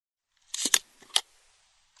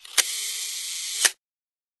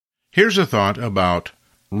Here's a thought about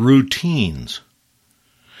routines.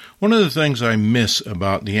 One of the things I miss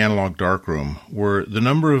about the analog darkroom were the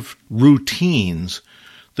number of routines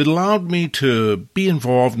that allowed me to be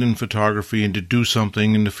involved in photography and to do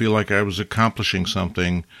something and to feel like I was accomplishing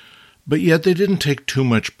something, but yet they didn't take too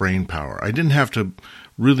much brain power. I didn't have to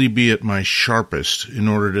really be at my sharpest in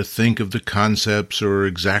order to think of the concepts or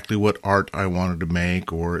exactly what art I wanted to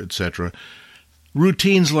make or etc.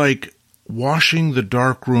 Routines like washing the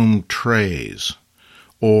darkroom trays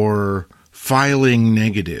or filing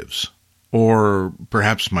negatives, or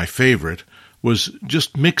perhaps my favorite was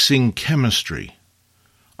just mixing chemistry.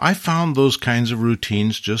 I found those kinds of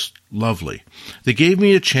routines just lovely. They gave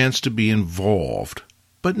me a chance to be involved,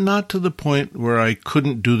 but not to the point where I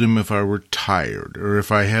couldn't do them if I were tired or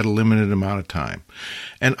if I had a limited amount of time.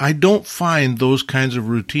 And I don't find those kinds of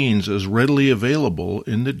routines as readily available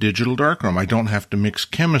in the digital darkroom. I don't have to mix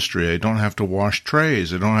chemistry. I don't have to wash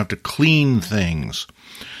trays. I don't have to clean things.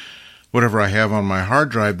 Whatever I have on my hard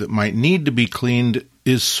drive that might need to be cleaned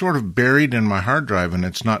is sort of buried in my hard drive and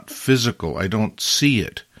it's not physical. I don't see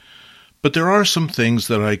it. But there are some things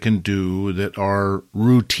that I can do that are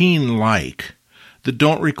routine-like, that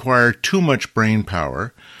don't require too much brain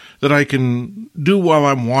power, that I can do while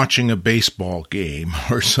I'm watching a baseball game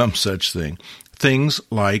or some such thing. Things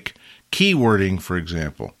like keywording, for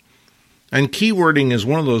example. And keywording is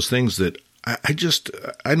one of those things that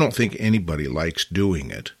I don't think anybody likes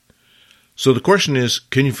doing it. So the question is,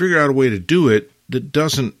 can you figure out a way to do it that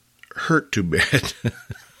doesn't hurt too bad,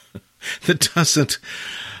 that doesn't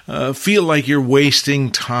feel like you're wasting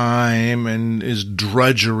time and is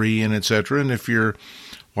drudgery and etc. And if you're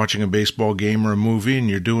watching a baseball game or a movie and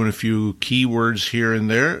you're doing a few keywords here and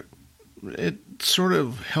there, it sort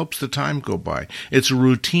of helps the time go by. It's a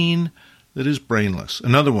routine that is brainless.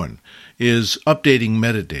 Another one is updating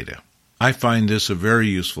metadata. I find this a very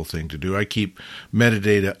useful thing to do. I keep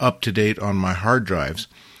metadata up to date on my hard drives,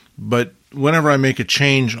 but whenever I make a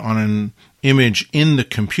change on an image in the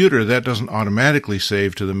computer, that doesn't automatically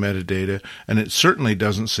save to the metadata, and it certainly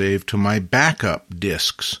doesn't save to my backup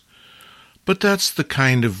disks. But that's the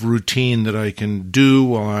kind of routine that I can do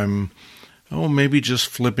while I'm, maybe just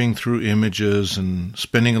flipping through images and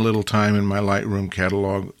spending a little time in my Lightroom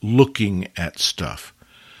catalog looking at stuff.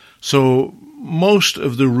 So most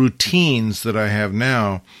of the routines that I have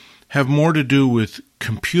now have more to do with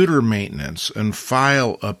computer maintenance and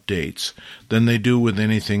file updates than they do with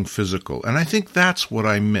anything physical. And I think that's what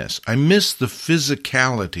I miss. I miss the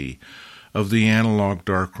physicality of the analog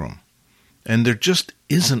darkroom. And there just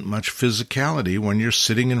isn't much physicality when you're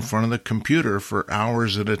sitting in front of the computer for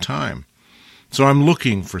hours at a time. So I'm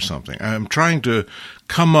looking for something. I'm trying to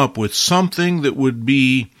come up with something that would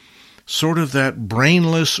be sort of that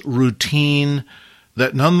brainless routine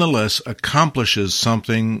that nonetheless accomplishes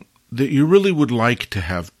something that you really would like to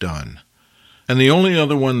have done. And the only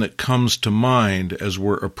other one that comes to mind as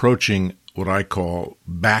we're approaching what I call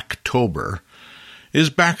Backtober is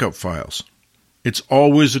backup files. It's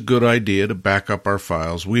always a good idea to back up our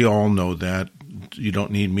files. We all know that. You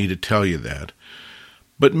don't need me to tell you that.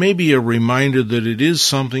 But maybe a reminder that it is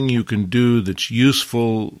something you can do that's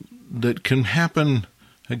useful, that can happen,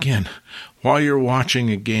 again, while you're watching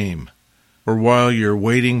a game or while you're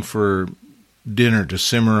waiting for dinner to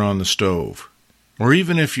simmer on the stove, or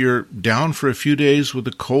even if you're down for a few days with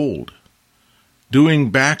a cold.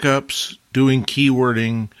 Doing backups, doing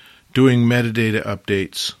keywording, doing metadata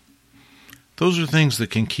updates. Those are things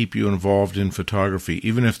that can keep you involved in photography,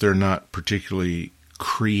 even if they're not particularly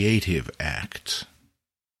creative acts.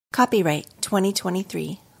 Copyright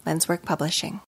 2023, Lenswork Publishing.